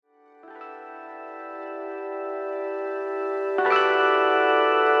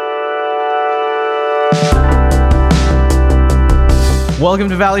Welcome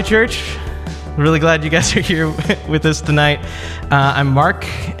to Valley Church. Really glad you guys are here with us tonight. I'm Mark,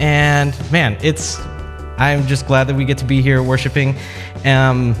 and man, I'm just glad that we get to be here worshiping.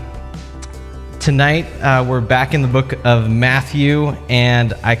 Tonight, we're back in the book of Matthew,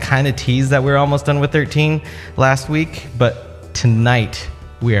 and I kind of teased that we were almost done with 13 last week, but tonight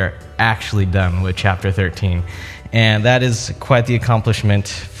we are actually done with chapter 13, and that is quite the accomplishment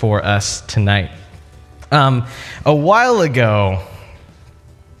for us tonight. A while ago,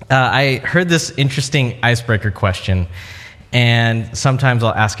 I heard this interesting icebreaker question, and sometimes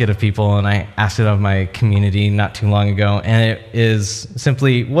I'll ask it of people, and I asked it of my community not too long ago, and it is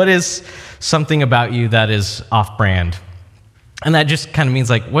simply, what is something about you that is off-brand? And that just kind of means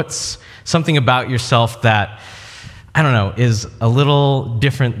like, what's something about yourself that, I don't know, is a little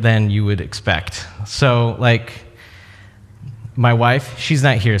different than you would expect? So like, my wife, she's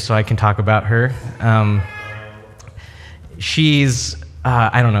not here, so I can talk about her. She's,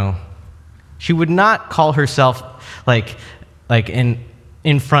 I don't know, she would not call herself like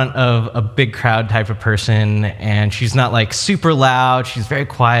in front of a big crowd type of person, and she's not like super loud. She's very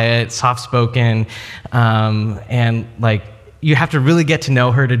quiet, soft-spoken, and like you have to really get to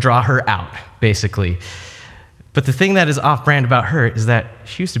know her to draw her out, basically. But the thing that is off-brand about her is that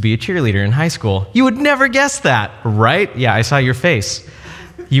she used to be a cheerleader in high school. You would never guess that, right? Yeah, I saw your face.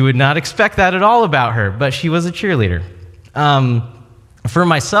 You would not expect that at all about her, but she was a cheerleader. For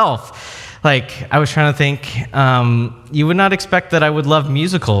myself, like, I was trying to think, you would not expect that I would love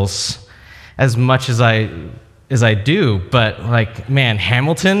musicals as much as I do, but like, man,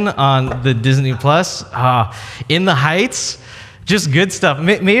 Hamilton on the Disney Plus, In the Heights, just good stuff.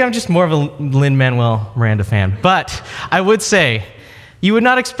 Maybe I'm just more of a Lin-Manuel Miranda fan, but I would say you would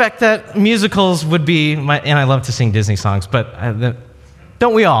not expect that musicals would be and I love to sing Disney songs, but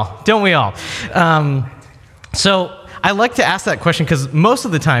don't we all? So I like to ask that question because most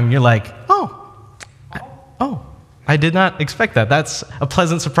of the time you're like, I did not expect that. That's a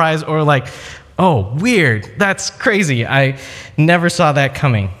pleasant surprise, or like, oh, weird. That's crazy. I never saw that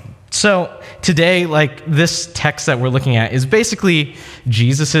coming. So today, like, this text that we're looking at is basically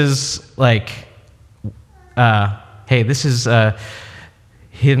Jesus's like, hey, this is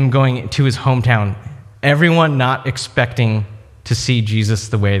him going to his hometown. Everyone not expecting to see Jesus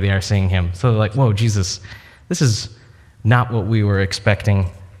the way they are seeing him. So they're like, whoa, Jesus, this is not what we were expecting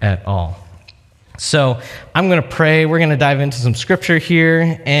at all. So I'm going to pray. We're going to dive into some scripture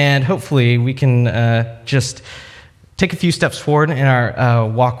here, and hopefully we can just take a few steps forward in our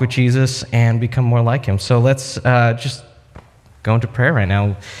walk with Jesus and become more like him. So let's just go into prayer right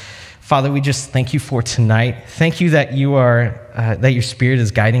now. Father, we just thank you for tonight. Thank you that you are that your Spirit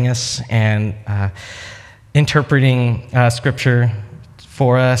is guiding us and interpreting scripture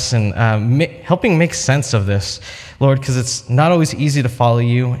for us and helping make sense of this, Lord, because it's not always easy to follow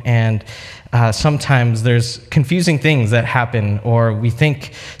you, and sometimes there's confusing things that happen, or we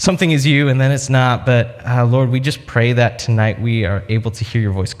think something is you and then it's not. But Lord, we just pray that tonight we are able to hear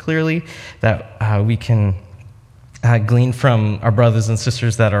your voice clearly, that we can glean from our brothers and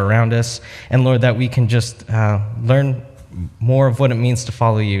sisters that are around us, and Lord, that we can just learn more of what it means to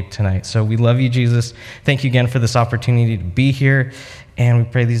follow you tonight. So we love you, Jesus. Thank you again for this opportunity to be here, and we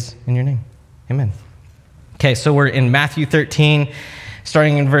pray these in your name. Amen. Okay, so we're in Matthew 13,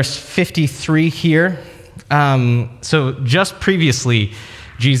 starting in verse 53 here. So just previously,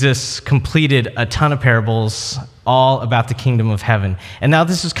 Jesus completed a ton of parables all about the kingdom of heaven. And now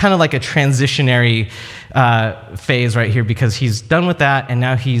this is kind of like a transitionary phase right here, because he's done with that, and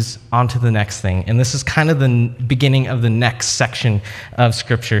now he's on to the next thing. And this is kind of the beginning of the next section of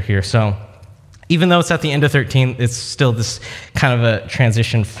scripture here. So even though it's at the end of 13, it's still this kind of a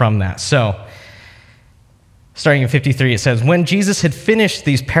transition from that. So starting in 53, it says, when Jesus had finished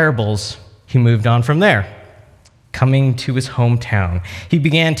these parables, he moved on from there. Coming to his hometown, he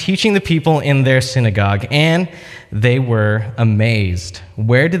began teaching the people in their synagogue, and they were amazed.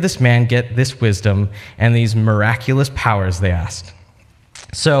 Where did this man get this wisdom and these miraculous powers, they asked.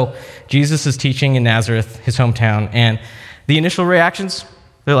 So Jesus is teaching in Nazareth, his hometown, and the initial reactions,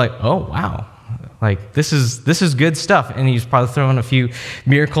 they're like, oh, wow. Like, this is good stuff. And he's probably throwing a few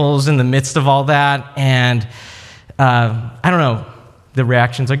miracles in the midst of all that. And I don't know, the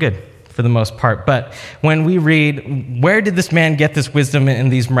reactions are good for the most part. But when we read, where did this man get this wisdom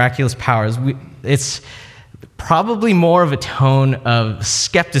and these miraculous powers? It's probably more of a tone of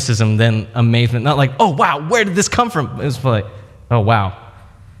skepticism than amazement. Not like, oh, wow, where did this come from? It's like, oh, wow.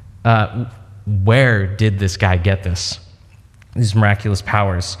 Where did this guy get this? These miraculous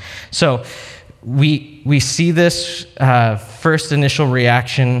powers. So we see this first initial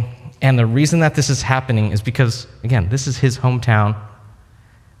reaction, and the reason that this is happening is because, again, this is his hometown.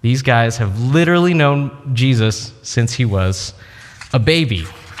 These guys have literally known Jesus since he was a baby.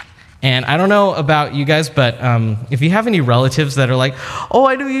 And I don't know about you guys, but if you have any relatives that are like, oh,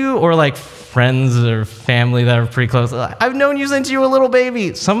 I knew you, or like friends or family that are pretty close, I've known you since you were a little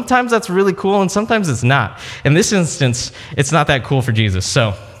baby. Sometimes that's really cool, and sometimes it's not. In this instance, it's not that cool for Jesus.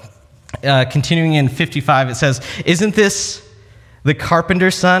 So continuing in 55, it says, isn't this the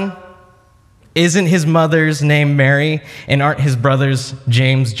carpenter's son? Isn't his mother's name Mary? And aren't his brothers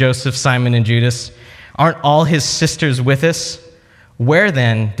James, Joseph, Simon, and Judas? Aren't all his sisters with us? Where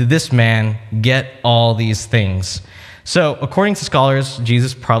then did this man get all these things? So, according to scholars,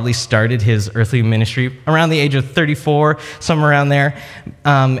 Jesus probably started his earthly ministry around the age of 34, somewhere around there.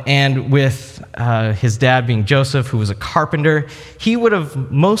 And with his dad being Joseph, who was a carpenter, he would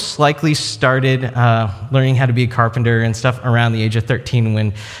have most likely started learning how to be a carpenter and stuff around the age of 13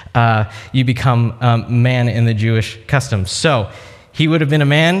 when you become a man in the Jewish customs. So, he would have been a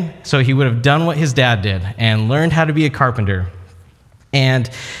man, so he would have done what his dad did and learned how to be a carpenter. And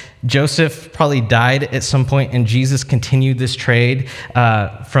Joseph probably died at some point, and Jesus continued this trade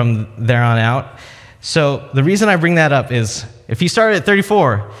from there on out. So the reason I bring that up is if he started at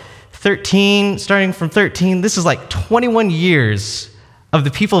 34, starting from 13, this is like 21 years of the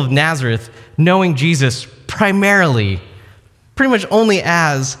people of Nazareth knowing Jesus primarily, pretty much only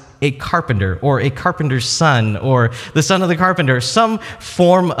as a carpenter or a carpenter's son or the son of the carpenter, some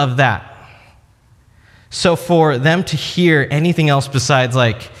form of that. So for them to hear anything else besides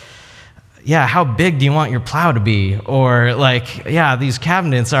like, yeah, how big do you want your plow to be? Or like, yeah, these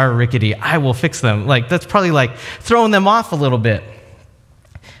cabinets are rickety, I will fix them. Like, that's probably like throwing them off a little bit.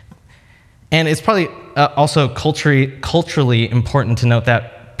 And it's probably also culturally important to note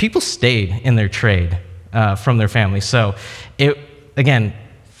that people stayed in their trade from their family. So again,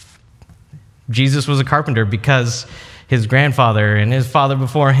 Jesus was a carpenter because his grandfather and his father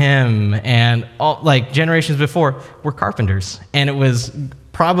before him and all like generations before were carpenters. And it was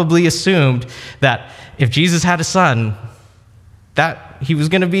probably assumed that if Jesus had a son, that he was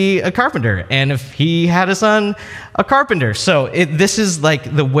going to be a carpenter. And if he had a son, a carpenter. So this is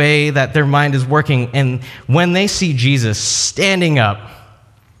like the way that their mind is working. And when they see Jesus standing up,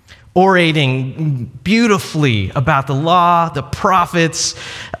 orating beautifully about the law, the prophets,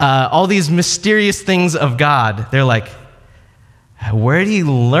 all these mysterious things of God, they're like, where did he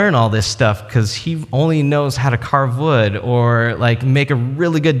learn all this stuff? Because he only knows how to carve wood or like make a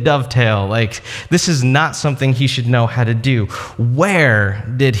really good dovetail. Like, this is not something he should know how to do. Where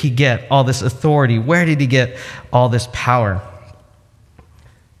did he get all this authority? Where did he get all this power?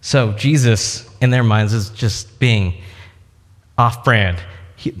 So Jesus, in their minds, is just being off-brand,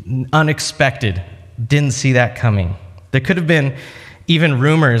 unexpected. Didn't see that coming. There could have been even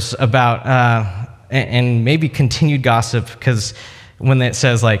rumors about and maybe continued gossip, because when it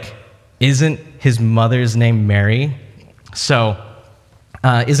says like, isn't his mother's name Mary? So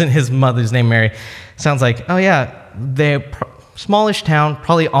isn't his mother's name Mary? Sounds like, oh yeah, the smallish town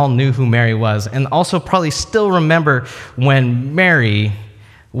probably all knew who Mary was, and also probably still remember when Mary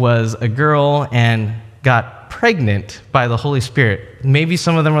was a girl and got pregnant by the Holy Spirit. Maybe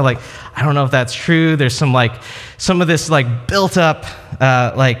some of them were like, I don't know if that's true. There's some of this like built up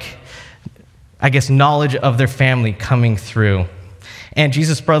I guess, knowledge of their family coming through. And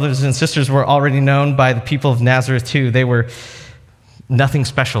Jesus' brothers and sisters were already known by the people of Nazareth too. They were nothing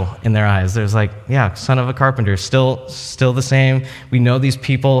special in their eyes. There's like, yeah, son of a carpenter, still the same. We know these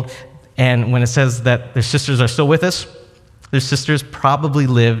people. And when it says that their sisters are still with us, their sisters probably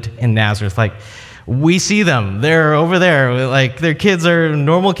lived in Nazareth. Like, we see them. They're over there. Like, their kids are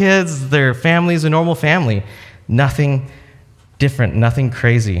normal kids. Their family's a normal family. Nothing different, nothing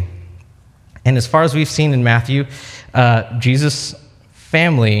crazy. And as far as we've seen in Matthew, Jesus'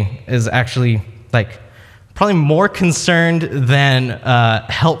 family is actually like probably more concerned than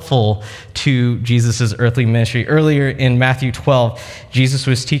helpful to Jesus' earthly ministry. Earlier in Matthew 12, Jesus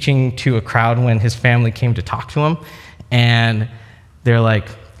was teaching to a crowd when his family came to talk to him. And they're like,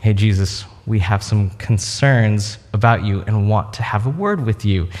 hey, Jesus, we have some concerns about you and want to have a word with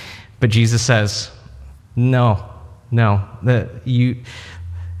you. But Jesus says, no,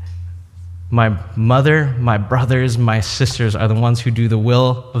 my mother, my brothers, my sisters are the ones who do the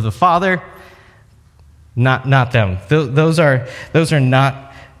will of the Father, not them. Those are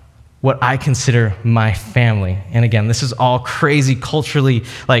not what I consider my family. And again, this is all crazy culturally,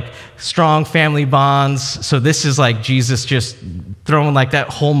 like strong family bonds. So this is like Jesus just throwing like that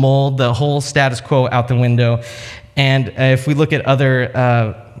whole mold, the whole status quo out the window. And if we look at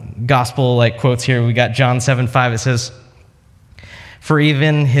other gospel like quotes here, we got John 7:5. It says, "For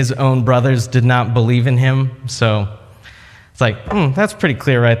even his own brothers did not believe in him." So It's like, that's pretty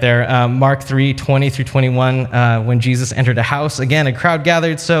clear right there. Mark 3, 20 through 21, when Jesus entered a house, again, a crowd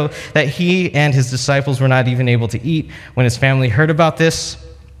gathered so that he and his disciples were not even able to eat. When his family heard about this,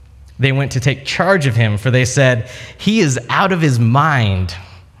 they went to take charge of him, for they said, he is out of his mind.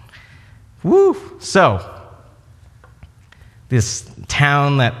 Woo! So, this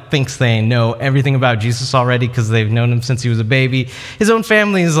town that thinks they know everything about Jesus already because they've known him since he was a baby, his own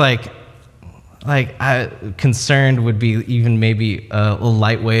family is concerned would be even maybe a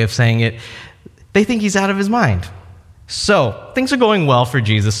light way of saying it. They think he's out of his mind. So things are going well for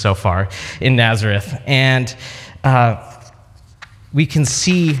Jesus so far in Nazareth. And we can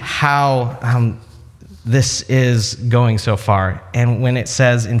see how this is going so far. And when it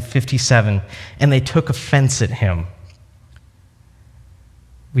says in 57, and they took offense at him,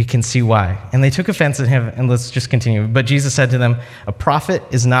 we can see why. And they took offense at him, and let's just continue. But Jesus said to them, a prophet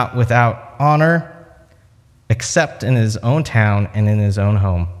is not without honor, except in his own town and in his own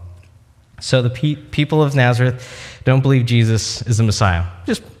home. So the people of Nazareth don't believe Jesus is the Messiah.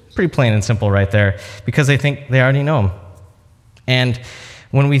 Just pretty plain and simple right there, because they think they already know him. And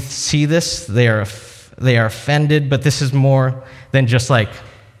when we see this, they are offended, but this is more than just like,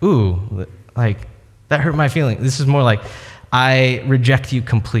 ooh, like, that hurt my feeling. This is more like, I reject you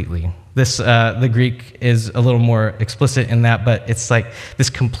completely. This, the Greek is a little more explicit in that, but it's like this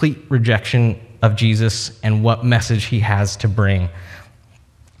complete rejection of Jesus and what message he has to bring.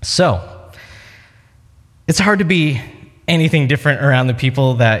 So, it's hard to be anything different around the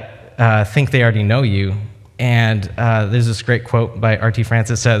people that think they already know you. And there's this great quote by R.T. France.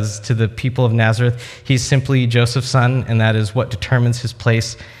 It says, to the people of Nazareth, he's simply Joseph's son, and that is what determines his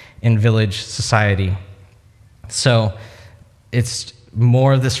place in village society. So, it's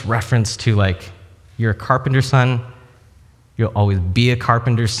more of this reference to like, you're a carpenter's son, you'll always be a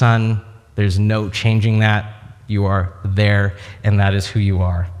carpenter's son, there's no changing that, you are there, and that is who you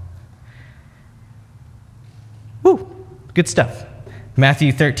are. Woo, good stuff.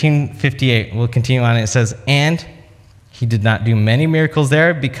 Matthew 13:58, we'll continue on, it says, and he did not do many miracles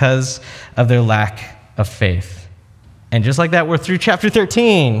there because of their lack of faith. And just like that, we're through chapter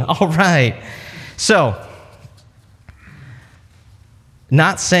 13, all right. So,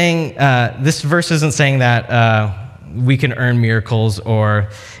 not saying, this verse isn't saying that we can earn miracles, or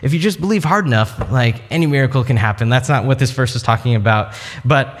if you just believe hard enough, like any miracle can happen. That's not what this verse is talking about.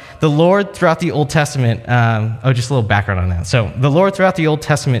 But the Lord throughout the Old Testament, just a little background on that. So the Lord throughout the Old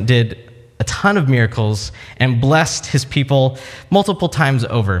Testament did a ton of miracles and blessed his people multiple times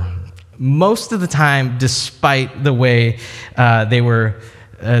over. Most of the time, despite the way they were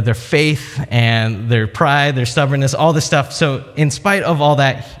their faith and their pride, their stubbornness, all this stuff. So in spite of all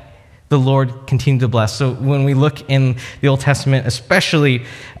that, the Lord continued to bless. So when we look in the Old Testament, especially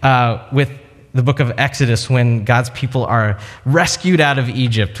with the book of Exodus, when God's people are rescued out of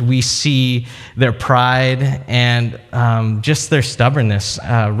Egypt, we see their pride and just their stubbornness.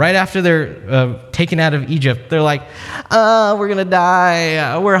 Right after they're taken out of Egypt, they're like, we're going to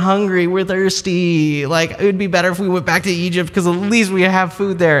die. We're hungry. We're thirsty. Like, it would be better if we went back to Egypt because at least we have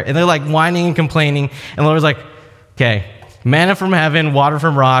food there. And they're like whining and complaining. And the Lord's like, okay, manna from heaven, water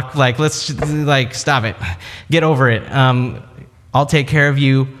from rock. Like, let's stop it. Get over it. I'll take care of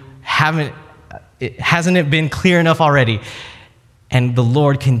you. Hasn't it been clear enough already? And the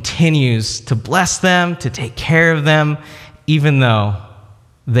Lord continues to bless them, to take care of them, even though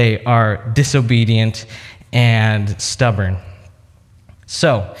they are disobedient and stubborn.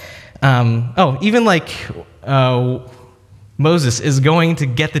 So, even like Moses is going to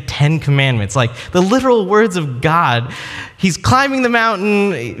get the 10 Commandments, like the literal words of God. He's climbing the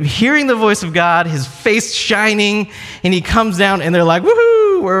mountain, hearing the voice of God, his face shining, and he comes down and they're like,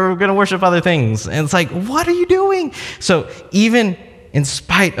 woohoo, we're going to worship other things. And it's like, what are you doing? So even in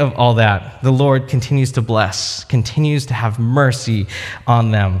spite of all that, the Lord continues to bless, continues to have mercy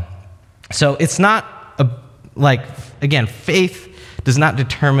on them. So it's not again, faith does not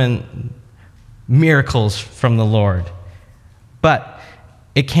determine miracles from the Lord, but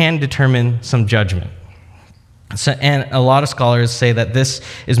it can determine some judgment. So, and a lot of scholars say that this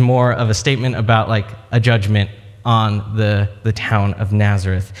is more of a statement about like a judgment on the town of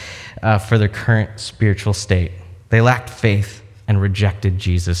Nazareth for their current spiritual state. They lacked faith and rejected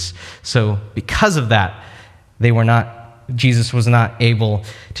Jesus. So because of that, Jesus was not able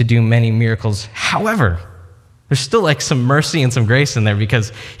to do many miracles. However, there's still like some mercy and some grace in there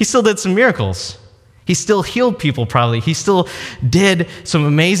because he still did some miracles. He still healed people probably. He still did some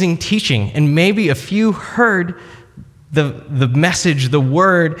amazing teaching. And maybe a few heard the message, the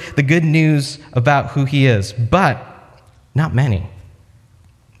word, the good news about who he is. But not many.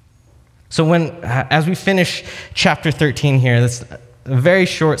 So as we finish chapter 13 here, that's a very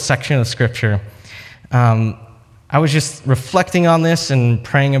short section of scripture. I was just reflecting on this and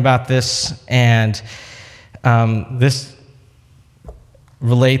praying about this, and this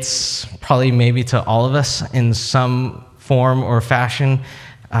relates probably maybe to all of us in some form or fashion.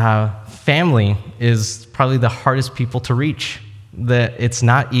 Family is probably the hardest people to reach. That it's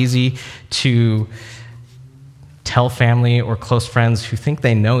not easy to tell family or close friends who think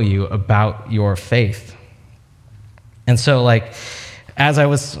they know you about your faith. And so, as I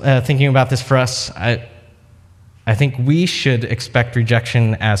was thinking about this for us, I think we should expect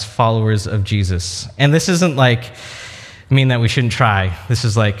rejection as followers of Jesus. And this isn't mean that we shouldn't try. This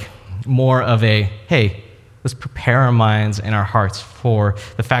is more of a, hey, let's prepare our minds and our hearts for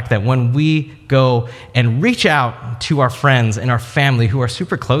the fact that when we go and reach out to our friends and our family who are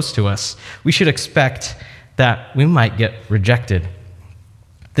super close to us, we should expect that we might get rejected.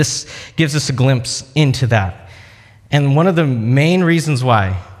 This gives us a glimpse into that. And one of the main reasons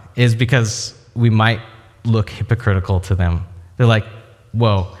why is because we might look hypocritical to them. They're like,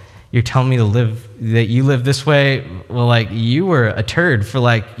 whoa, you're telling me that you live this way? Well, you were a turd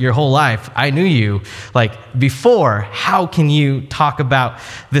for your whole life. I knew you before. How can you talk about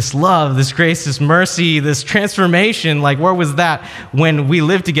this love, this grace, this mercy, this transformation? Where was that when we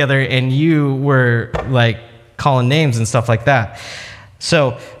lived together and you were calling names and stuff like that?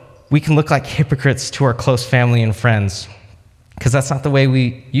 So we can look like hypocrites to our close family and friends because that's not the way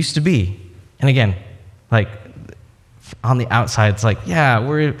we used to be. And again, on the outside, it's yeah,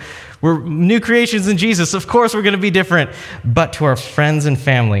 we're new creations in Jesus. Of course, we're going to be different. But to our friends and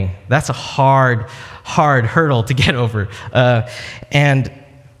family, that's a hard hurdle to get over. And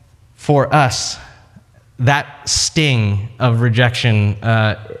for us, that sting of rejection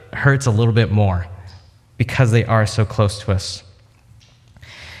hurts a little bit more because they are so close to us.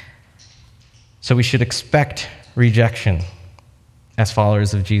 So we should expect rejection as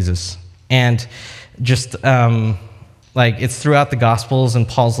followers of Jesus. And just it's throughout the Gospels and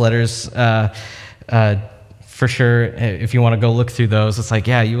Paul's letters, for sure. If you want to go look through those, it's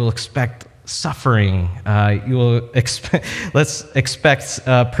you will expect suffering. You will let's expect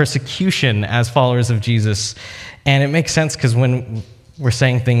persecution as followers of Jesus. And it makes sense because when we're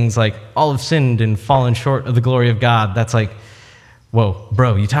saying things all have sinned and fallen short of the glory of God, that's whoa,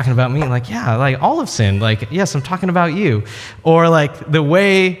 bro, you talking about me? Yeah, all have sinned. Yes, I'm talking about you. Or the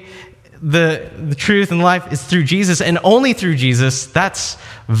way the truth and life is through Jesus and only through Jesus, that's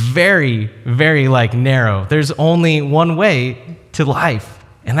very, very narrow. There's only one way to life,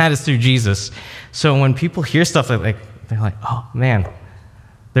 and that is through Jesus. So when people hear stuff they're oh man,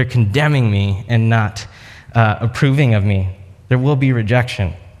 they're condemning me and not approving of me. There will be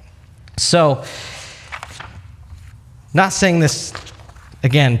rejection. So, not saying this,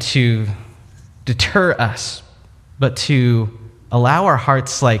 again, to deter us, but to allow our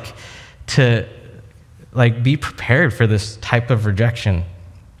hearts, to, be prepared for this type of rejection.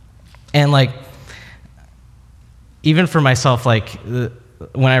 And, even for myself, when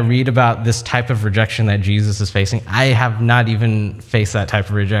I read about this type of rejection that Jesus is facing, I have not even faced that type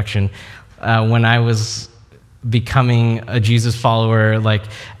of rejection. When I was becoming a Jesus follower,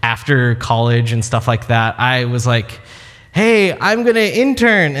 after college and stuff like that, I was hey, I'm going to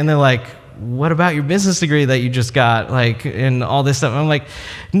intern. And they're what about your business degree that you just got? And all this stuff. I'm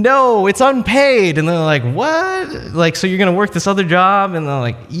no, it's unpaid. And they're what? So you're going to work this other job? And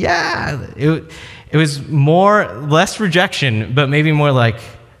they're yeah. It was less rejection, but maybe more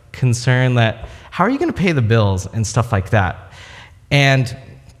concern that, how are you going to pay the bills and stuff like that? And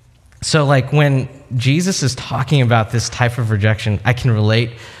so when Jesus is talking about this type of rejection, I can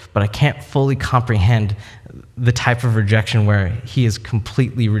relate, but I can't fully comprehend the type of rejection where he is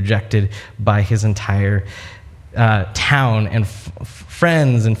completely rejected by his entire town and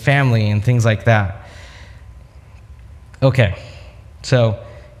friends and family and things like that. Okay, so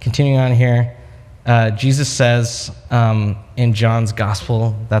continuing on here, Jesus says in John's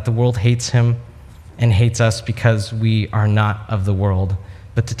gospel that the world hates him and hates us because we are not of the world,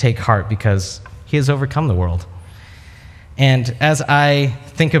 but to take heart because he has overcome the world. And as I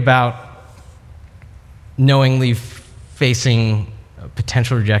think about knowingly facing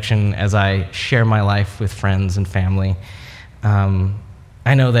potential rejection as I share my life with friends and family,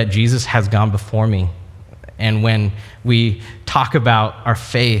 I know that Jesus has gone before me. And when we talk about our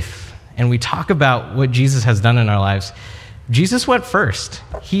faith and we talk about what Jesus has done in our lives, Jesus went first.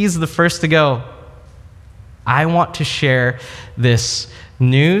 He's the first to go, I want to share this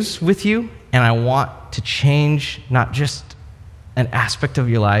news with you, and I want to change not just an aspect of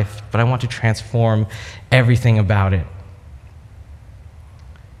your life, but I want to transform everything about it.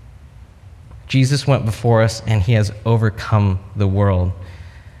 Jesus went before us, and he has overcome the world.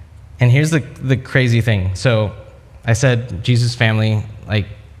 And here's the crazy thing. So I said Jesus' family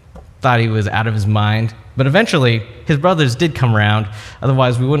thought he was out of his mind, but eventually his brothers did come around.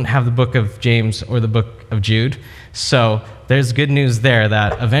 Otherwise, we wouldn't have the book of James or the book of Jude. So there's good news there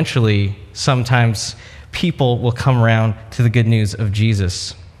that eventually, sometimes people will come around to the good news of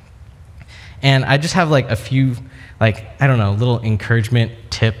Jesus. And I just have a few, little encouragement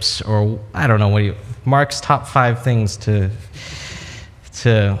tips, or I don't know, Mark's top 5 things to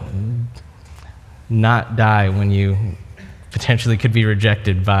not die when you potentially could be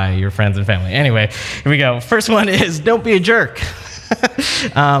rejected by your friends and family. Anyway, here we go. First one is, don't be a jerk.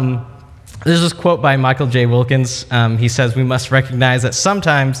 There's this quote by Michael J. Wilkins. He says, we must recognize that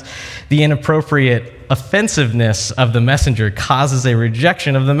sometimes the inappropriate offensiveness of the messenger causes a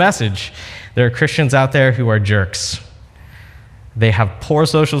rejection of the message. There are Christians out there who are jerks. They have poor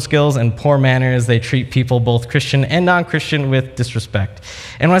social skills and poor manners. They treat people, both Christian and non-Christian, with disrespect.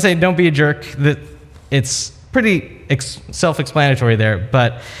 And when I say don't be a jerk, it's pretty self-explanatory there,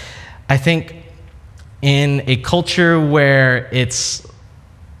 but I think in a culture where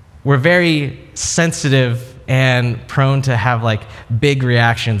we're very sensitive and prone to have big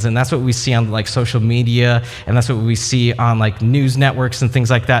reactions, and that's what we see on social media, and that's what we see on news networks and things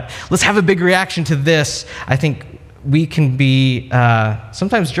like that. Let's have a big reaction to this. I think we can be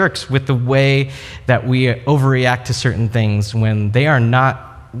sometimes jerks with the way that we overreact to certain things when they are not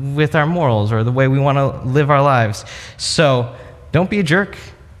with our morals or the way we want to live our lives. So don't be a jerk.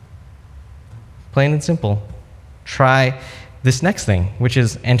 Plain and simple. Try this next thing, which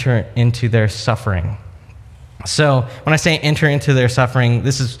is enter into their suffering. So when I say enter into their suffering,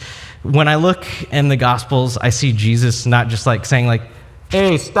 this is when I look in the Gospels, I see Jesus not just saying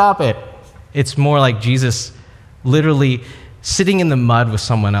hey, stop it. It's more like Jesus literally sitting in the mud with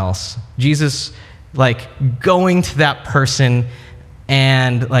someone else. Jesus going to that person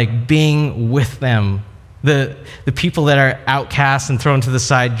and being with them. The people that are outcast and thrown to the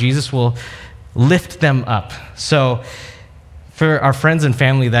side, Jesus will lift them up. So for our friends and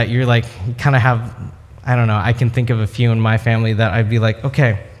family that you're you kind of have, I don't know, I can think of a few in my family that I'd be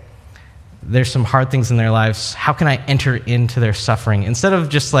okay, there's some hard things in their lives. How can I enter into their suffering? Instead of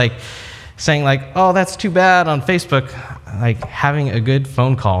just saying oh, that's too bad on Facebook, having a good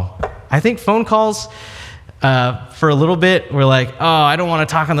phone call. I think phone calls, for a little bit, we're oh, I don't want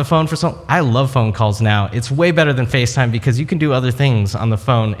to talk on the phone for I love phone calls now. It's way better than FaceTime because you can do other things on the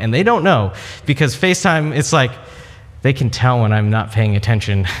phone, and they don't know. Because FaceTime, it's they can tell when I'm not paying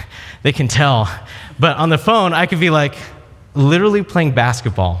attention. They can tell. But on the phone, I could be literally playing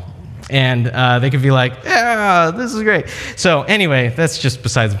basketball. And they could be yeah, this is great. So anyway, that's just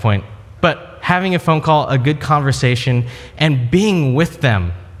besides the point. But having a phone call, a good conversation, and being with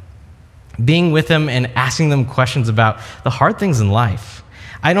them and asking them questions about the hard things in life.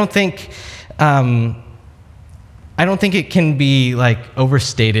 I don't think it can be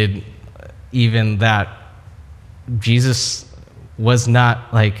overstated even that Jesus was not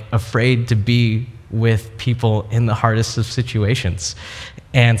afraid to be with people in the hardest of situations.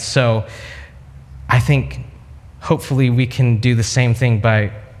 And so I think hopefully we can do the same thing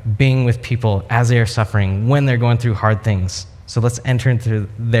by being with people as they are suffering, when they're going through hard things. So let's enter into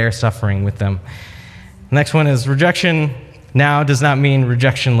their suffering with them. Next one is rejection now does not mean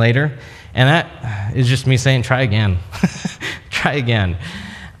rejection later. And that is just me saying, try again. Try again.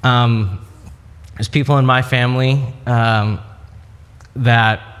 There's people in my family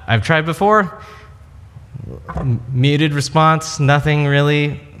that I've tried before. Muted response, nothing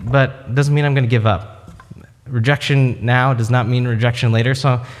really, but doesn't mean I'm going to give up. Rejection now does not mean rejection later.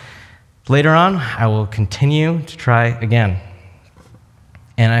 So later on, I will continue to try again.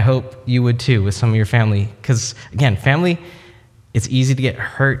 And I hope you would too with some of your family. Because again, family, it's easy to get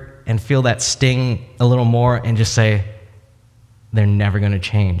hurt and feel that sting a little more and just say, they're never going to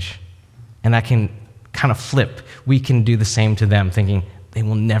change. And that can kind of flip. We can do the same to them, thinking they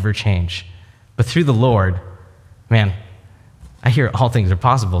will never change. But through the Lord, man, I hear all things are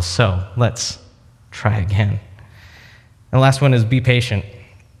possible, so let's try again. And the last one is be patient.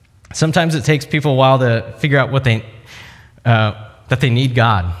 Sometimes it takes people a while to figure out what that they need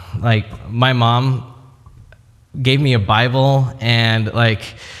God. My mom gave me a Bible and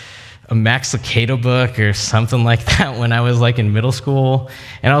a Max Lucado book or something like that when I was in middle school,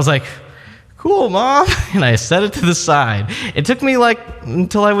 and I was cool, Mom, and I set it to the side. It took me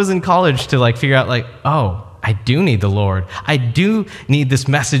until I was in college to figure out oh, I do need the Lord. I do need this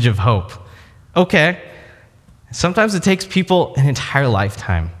message of hope. Okay. Sometimes it takes people an entire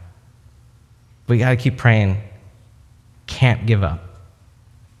lifetime. But you got to keep praying. Can't give up.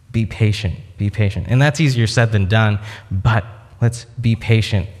 Be patient, be patient. And that's easier said than done, but let's be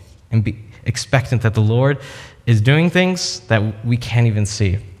patient and be expectant that the Lord is doing things that we can't even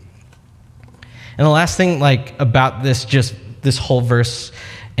see. And the last thing about this whole verse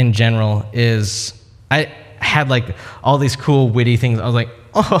in general is I had all these cool witty things. I was like,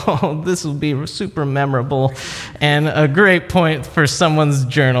 oh, this will be super memorable and a great point for someone's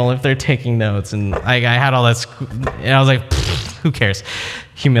journal if they're taking notes. And I had all that, and I was like, who cares?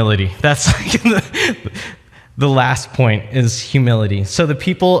 Humility. That's the last point is humility. So the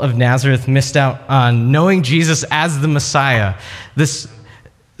people of Nazareth missed out on knowing Jesus as the Messiah.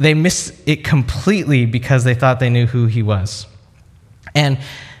 They missed it completely because they thought they knew who he was. And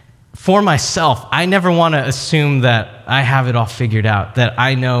for myself, I never want to assume that I have it all figured out, that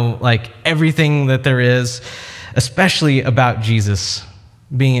I know everything that there is, especially about Jesus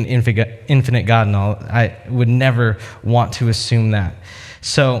being an infinite God and all. I would never want to assume that.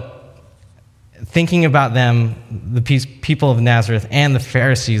 So thinking about them, the people of Nazareth and the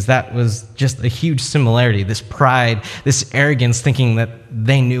Pharisees, that was just a huge similarity, this pride, this arrogance, thinking that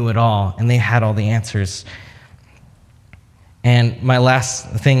they knew it all and they had all the answers. And my last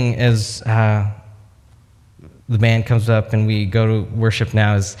thing is the band comes up and we go to worship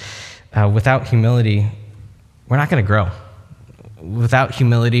now is without humility, we're not going to grow. Without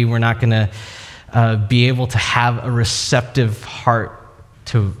humility, we're not going to be able to have a receptive heart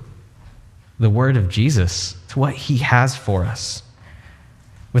to the word of Jesus, to what he has for us.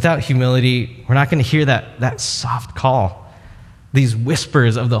 Without humility, we're not going to hear that soft call, these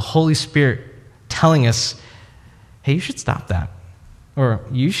whispers of the Holy Spirit telling us, hey, you should stop that. Or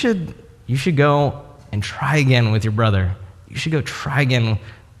you should go and try again with your brother. You should go try again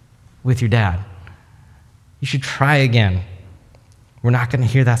with your dad. You should try again. We're not going to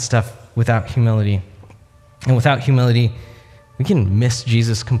hear that stuff without humility. And without humility, we can miss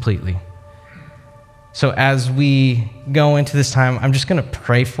Jesus completely. So as we go into this time, I'm just going to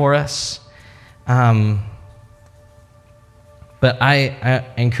pray for us. But I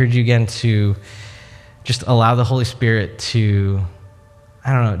encourage you again to just allow the Holy Spirit to,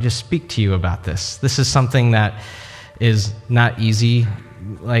 just speak to you about this. This is something that is not easy.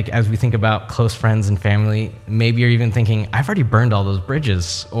 As we think about close friends and family, maybe you're even thinking, I've already burned all those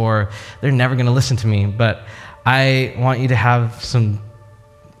bridges, or they're never going to listen to me. But I want you to have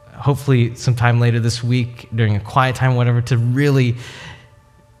hopefully some time later this week during a quiet time, whatever, to really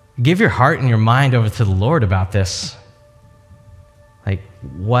give your heart and your mind over to the Lord about this.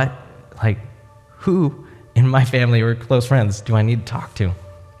 Who in my family or close friends do I need to talk to?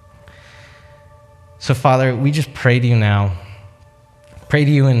 So, Father, we just pray to you now. Pray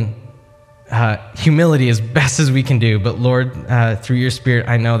to you in humility as best as we can do. But, Lord, through your Spirit,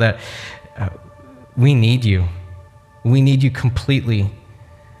 I know that we need you. We need you completely.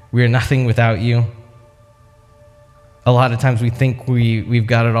 We are nothing without you. A lot of times we think we've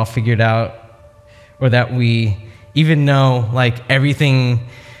got it all figured out, or that we even know everything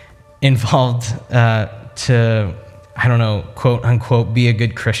involved to, quote unquote, be a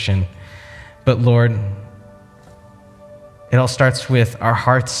good Christian. But Lord, it all starts with our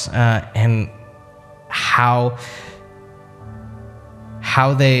hearts and how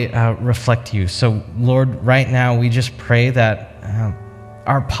they reflect you. So Lord, right now we just pray that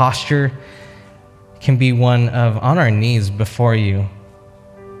our posture can be one of on our knees before you,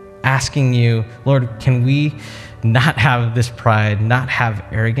 asking you, Lord, can we not have this pride, not have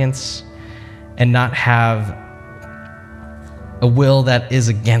arrogance, and not have a will that is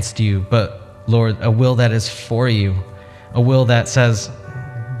against you, but Lord, a will that is for you, a will that says,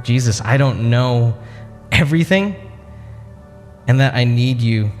 Jesus, I don't know everything, and that I need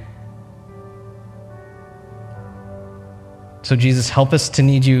you. So Jesus, help us to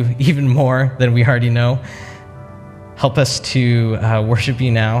need you even more than we already know. Help us to worship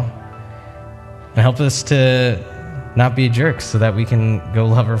you now, and help us to not be jerks so that we can go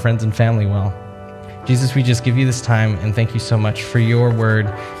love our friends and family well. Jesus, we just give you this time and thank you so much for your word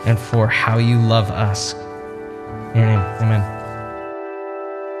and for how you love us. In your name, amen.